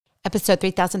Episode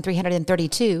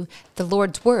 3332, The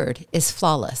Lord's Word is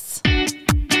Flawless.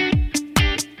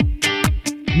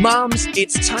 Moms,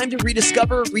 it's time to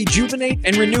rediscover, rejuvenate,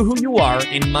 and renew who you are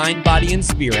in mind, body, and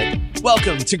spirit.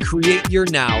 Welcome to Create Your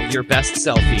Now, Your Best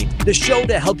Selfie, the show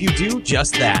to help you do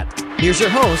just that. Here's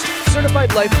your host,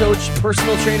 certified life coach,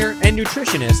 personal trainer, and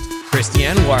nutritionist,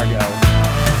 Christiane Wargo.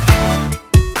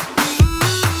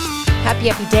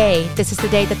 Happy day. This is the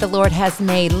day that the Lord has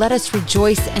made. Let us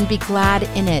rejoice and be glad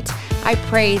in it. I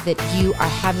pray that you are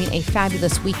having a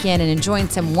fabulous weekend and enjoying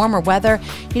some warmer weather.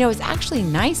 You know, it's actually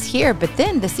nice here, but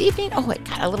then this evening, it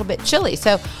got a little bit chilly.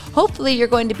 So hopefully you're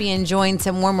going to be enjoying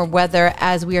some warmer weather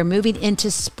as we are moving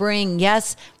into spring.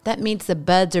 Yes, that means the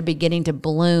buds are beginning to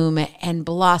bloom and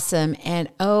blossom. And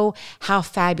oh, how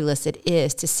fabulous it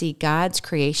is to see God's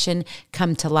creation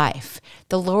come to life.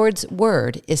 The Lord's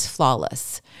Word is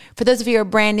flawless. For those of you who are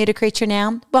brand new to Create Your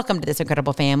Now, welcome to this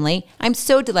incredible family. I'm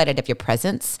so delighted of your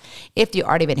presence. If you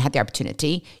already haven't had the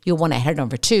opportunity, you'll want to head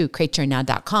over to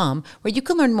createyournow.com where you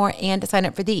can learn more and sign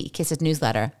up for the K.I.S.S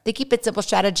newsletter. They keep it simple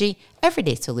strategy,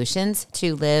 everyday solutions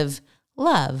to live,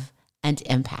 love, and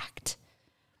impact.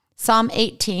 Psalm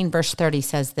 18 verse 30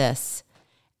 says this,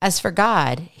 "As for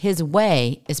God, his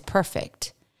way is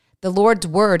perfect. The Lord's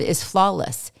word is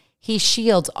flawless. He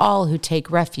shields all who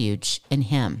take refuge in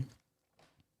him."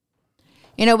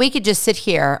 You know, we could just sit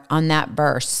here on that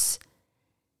verse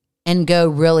and go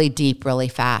really deep, really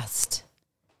fast.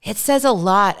 It says a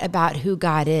lot about who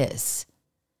God is.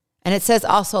 And it says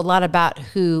also a lot about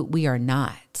who we are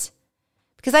not.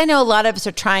 Because I know a lot of us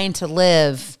are trying to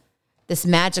live this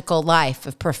magical life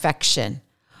of perfection,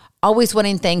 always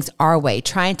wanting things our way,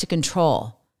 trying to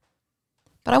control.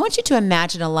 But I want you to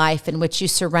imagine a life in which you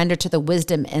surrender to the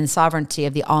wisdom and sovereignty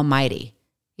of the Almighty.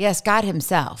 Yes, God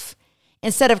himself,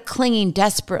 instead of clinging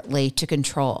desperately to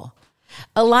control.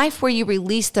 A life where you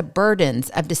release the burdens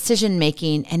of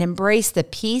decision-making and embrace the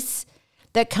peace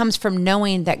that comes from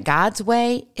knowing that God's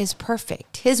way is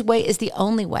perfect. His way is the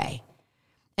only way.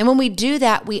 And when we do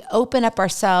that, we open up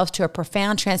ourselves to a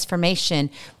profound transformation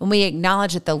when we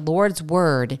acknowledge that the Lord's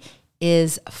word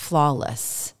is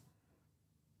flawless.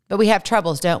 But we have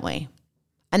troubles, don't we?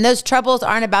 And those troubles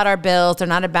aren't about our bills. They're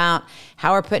not about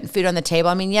how we're putting food on the table.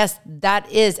 I mean, yes, that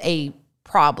is a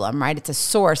problem, right? It's a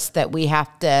source that we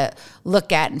have to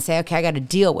look at and say, okay, I got to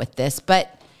deal with this,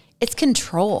 but it's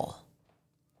control.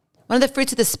 One of the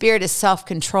fruits of the Spirit is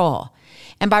self-control.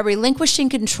 And by relinquishing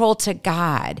control to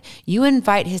God, you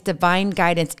invite his divine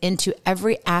guidance into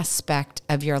every aspect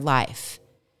of your life.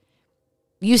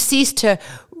 You cease to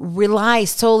rely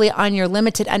solely on your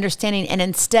limited understanding and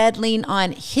instead lean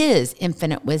on his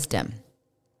infinite wisdom.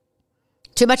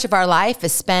 Too much of our life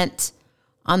is spent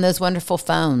on those wonderful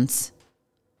phones.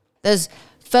 Those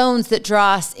phones that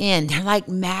draw us in, they're like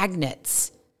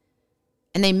magnets.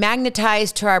 And they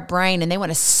magnetize to our brain and they want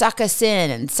to suck us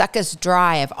in and suck us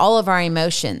dry of all of our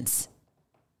emotions.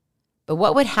 But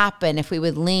what would happen if we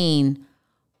would lean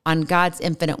on God's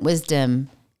infinite wisdom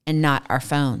and not our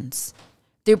phones?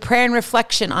 Through prayer and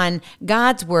reflection on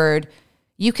God's word,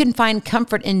 you can find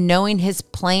comfort in knowing his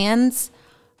plans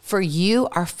for you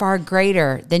are far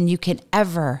greater than you can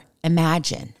ever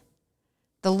imagine.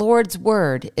 The Lord's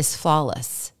word is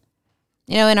flawless.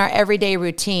 You know, in our everyday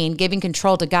routine, giving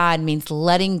control to God means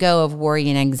letting go of worry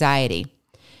and anxiety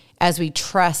as we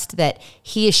trust that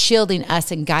he is shielding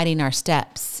us and guiding our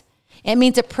steps. It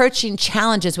means approaching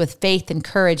challenges with faith and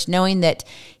courage, knowing that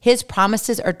his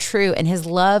promises are true and his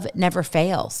love never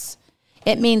fails.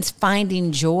 It means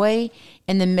finding joy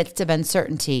in the midst of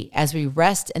uncertainty as we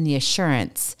rest in the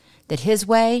assurance that his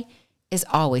way is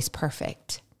always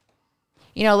perfect.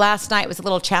 You know, last night was a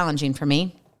little challenging for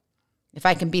me, if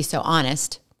I can be so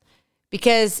honest,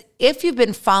 because if you've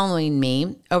been following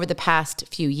me over the past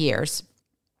few years,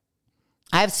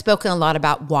 I've spoken a lot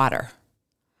about water.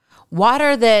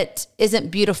 Water that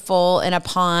isn't beautiful in a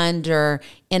pond or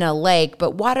in a lake,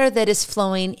 but water that is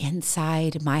flowing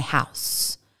inside my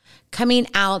house, coming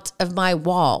out of my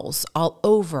walls, all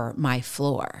over my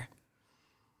floor.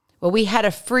 Well, we had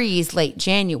a freeze late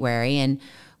January and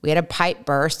we had a pipe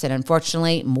burst and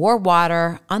unfortunately more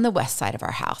water on the west side of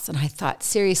our house. And I thought,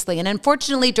 seriously. And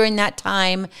unfortunately during that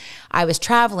time I was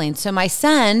traveling. So my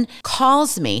son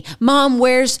calls me, "Mom,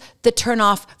 where's the turn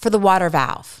off for the water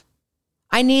valve?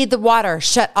 I need the water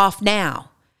shut off now."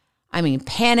 I mean,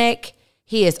 panic.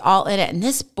 He is all in it. And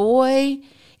this boy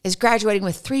is graduating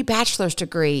with 3 bachelor's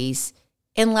degrees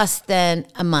in less than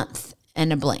a month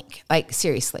and a blink. Like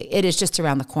seriously, it is just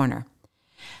around the corner.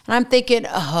 And I'm thinking,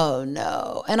 oh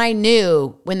no. And I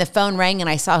knew when the phone rang and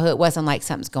I saw who it was, I'm like,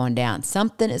 something's going down.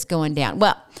 Something is going down.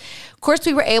 Well, of course,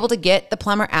 we were able to get the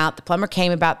plumber out. The plumber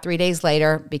came about 3 days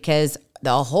later because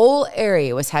the whole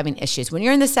area was having issues. When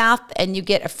you're in the South and you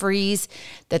get a freeze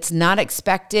that's not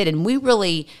expected, and we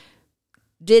really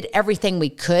did everything we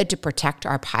could to protect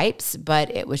our pipes, but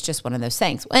it was just one of those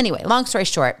things. Well, anyway, long story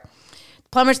short,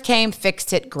 plumbers came,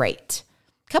 fixed it, great.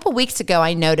 A couple weeks ago,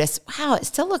 I noticed, wow, it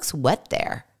still looks wet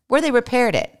there where they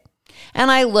repaired it. And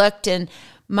I looked, and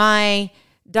my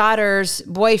daughter's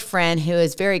boyfriend, who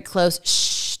is very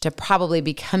close to probably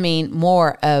becoming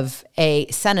more of a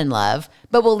son-in-law,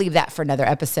 but we'll leave that for another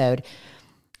episode.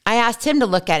 I asked him to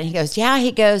look at it. He goes, yeah.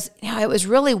 He goes, it was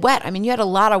really wet. I mean, you had a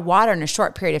lot of water in a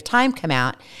short period of time come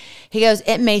out. He goes,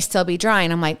 it may still be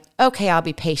drying. I'm like, okay, I'll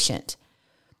be patient.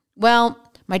 Well,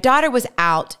 my daughter was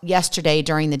out yesterday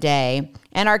during the day,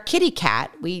 and our kitty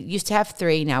cat, we used to have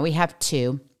 3, now we have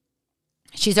 2.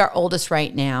 She's our oldest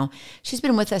right now. She's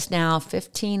been with us now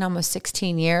 15, almost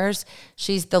 16 years.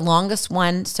 She's the longest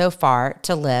one so far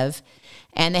to live,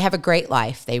 and they have a great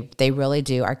life. They really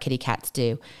do. Our kitty cats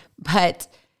do. But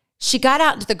she got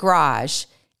out into the garage,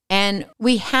 and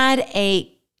we had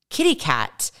a kitty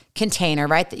cat container,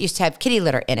 right, that used to have kitty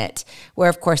litter in it, where,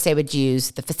 of course, they would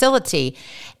use the facility.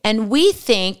 And we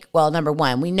think, well, number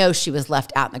one, we know she was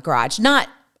left out in the garage, not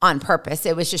on purpose.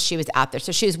 It was just she was out there.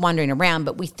 So she was wandering around,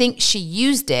 but we think she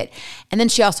used it. And then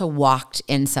she also walked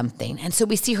in something. And so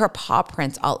we see her paw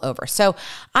prints all over. So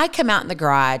I come out in the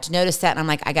garage, notice that, and I'm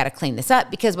like, I got to clean this up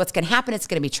because what's going to happen, it's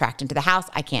going to be tracked into the house.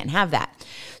 I can't have that.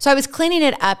 So I was cleaning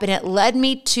it up, and it led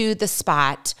me to the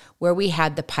spot where we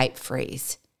had the pipe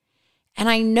freeze. And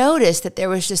I noticed that there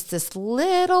was just this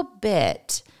little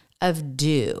bit of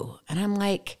dew. And I'm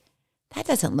like, that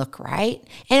doesn't look right.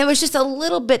 And it was just a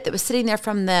little bit that was sitting there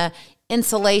from the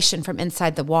insulation from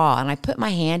inside the wall. And I put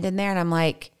my hand in there, and I'm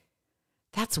like,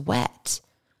 that's wet.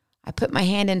 I put my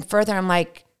hand in further. I'm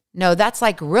like, no, that's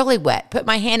like really wet. Put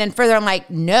my hand in further. I'm like,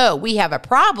 no, we have a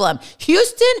problem.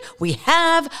 Houston, we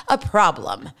have a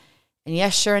problem. And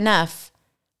yes, sure enough,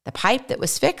 the pipe that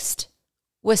was fixed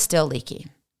was still leaking.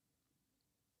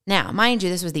 Now, mind you,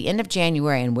 this was the end of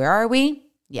January, and where are we?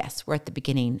 Yes, we're at the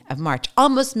beginning of March,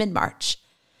 almost mid-March.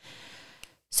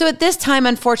 So at this time,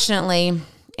 unfortunately,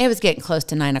 it was getting close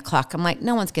to 9 o'clock. I'm like,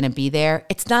 no one's going to be there.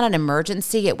 It's not an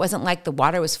emergency. It wasn't like the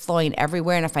water was flowing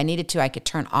everywhere, and if I needed to, I could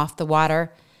turn off the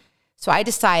water. So I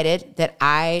decided that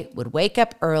I would wake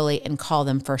up early and call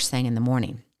them first thing in the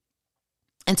morning.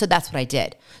 And so that's what I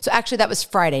did. So actually, that was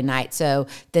Friday night. So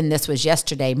then this was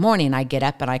yesterday morning. I get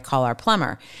up and I call our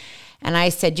plumber. And I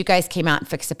said, you guys came out and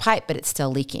fixed the pipe, but it's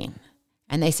still leaking.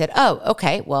 And they said, oh,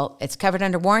 okay, well, it's covered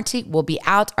under warranty. We'll be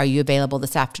out. Are you available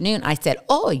this afternoon? I said,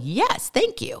 oh, yes,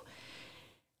 thank you.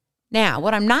 Now,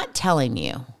 what I'm not telling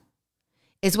you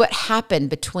is what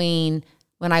happened between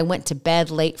when I went to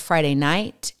bed late Friday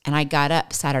night and I got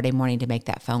up Saturday morning to make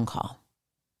that phone call.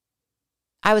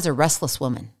 I was a restless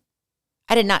woman.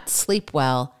 I did not sleep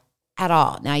well at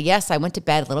all. Now, yes, I went to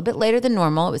bed a little bit later than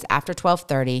normal. It was after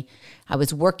 12:30. I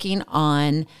was working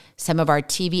on some of our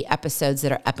TV episodes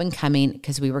that are up and coming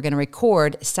because we were going to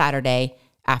record Saturday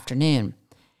afternoon.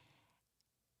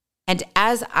 And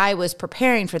as I was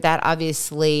preparing for that,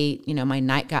 obviously, my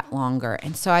night got longer.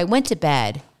 And so I went to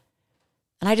bed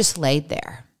and I just laid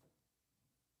there.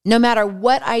 No matter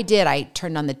what I did, I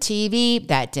turned on the TV,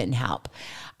 that didn't help.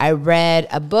 I read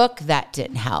a book, that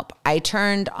didn't help. I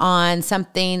turned on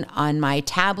something on my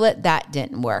tablet, that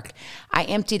didn't work. I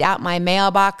emptied out my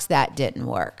mailbox, that didn't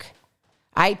work.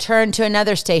 I turned to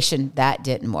another station, that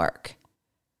didn't work.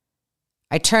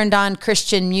 I turned on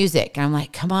Christian music, and I'm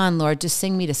like, come on, Lord, just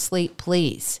sing me to sleep,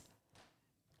 please.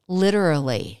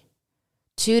 Literally,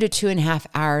 2 to 2.5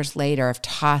 hours later of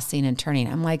tossing and turning,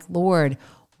 I'm like, Lord,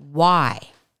 why?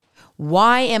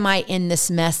 Why am I in this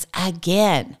mess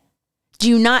again? Do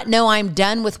you not know I'm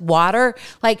done with water?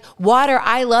 Like water,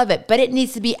 I love it, but it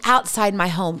needs to be outside my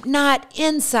home, not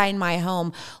inside my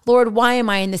home. Lord, why am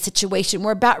I in this situation?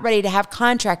 We're about ready to have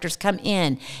contractors come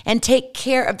in and take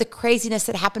care of the craziness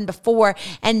that happened before,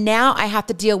 and now I have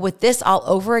to deal with this all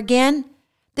over again?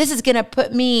 This is going to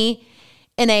put me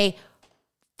in a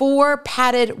 4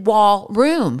 padded wall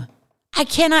room. I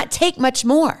cannot take much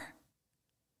more.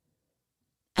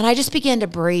 And I just began to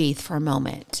breathe for a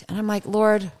moment, and I'm like,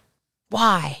 Lord,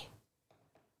 why?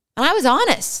 And I was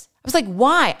honest. I was like,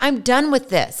 why? I'm done with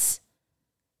this.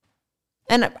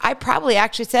 And I probably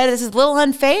actually said, this is a little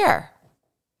unfair.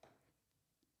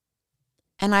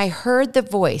 And I heard the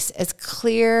voice as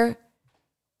clear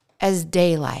as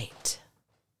daylight.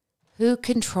 Who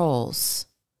controls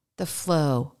the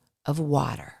flow of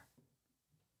water?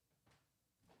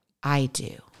 I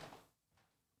do.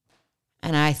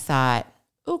 And I thought,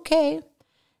 okay,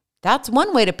 that's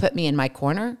one way to put me in my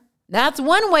corner. That's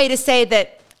one way to say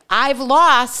that I've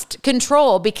lost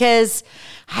control because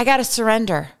I got to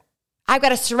surrender. I've got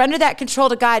to surrender that control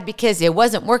to God because it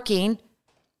wasn't working.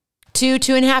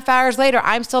 2.5 hours later,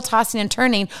 I'm still tossing and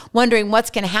turning, wondering what's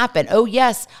going to happen. Oh,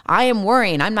 yes, I am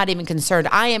worrying. I'm not even concerned.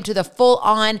 I am to the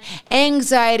full-on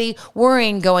anxiety,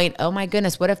 worrying, going, oh, my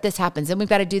goodness, what if this happens? Then we've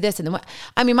got to do this. And then what?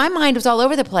 I mean, my mind was all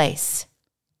over the place.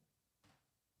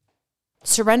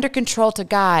 Surrender control to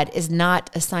God is not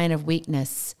a sign of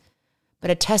weakness,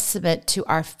 but a testament to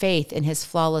our faith in his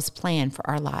flawless plan for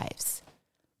our lives.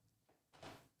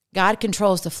 God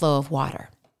controls the flow of water.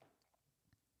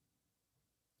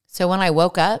 So when I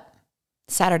woke up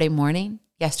Saturday morning,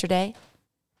 yesterday,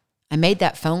 I made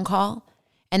that phone call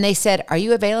and they said, are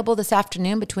you available this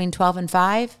afternoon between 12 and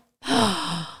 5?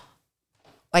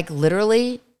 Like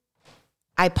literally,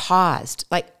 I paused.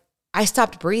 Like I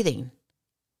stopped breathing.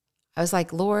 I was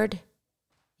like, Lord,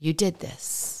 you did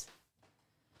this.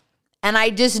 And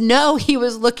I just know he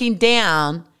was looking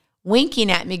down,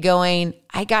 winking at me going,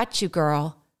 I got you,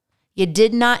 girl. You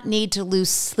did not need to lose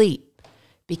sleep.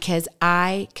 Because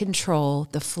I control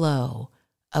the flow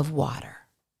of water.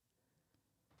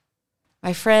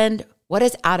 My friend, what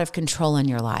is out of control in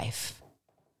your life?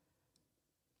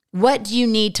 What do you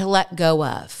need to let go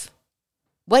of?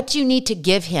 What do you need to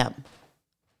give him?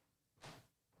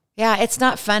 Yeah, it's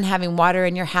not fun having water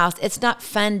in your house. It's not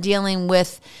fun dealing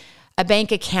with a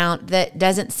bank account that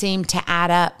doesn't seem to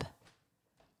add up.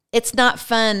 It's not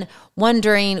fun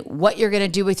wondering what you're going to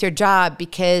do with your job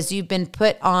because you've been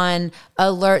put on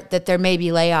alert that there may be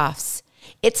layoffs.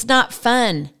 It's not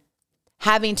fun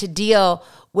having to deal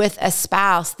with a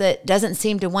spouse that doesn't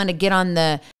seem to want to get on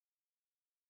the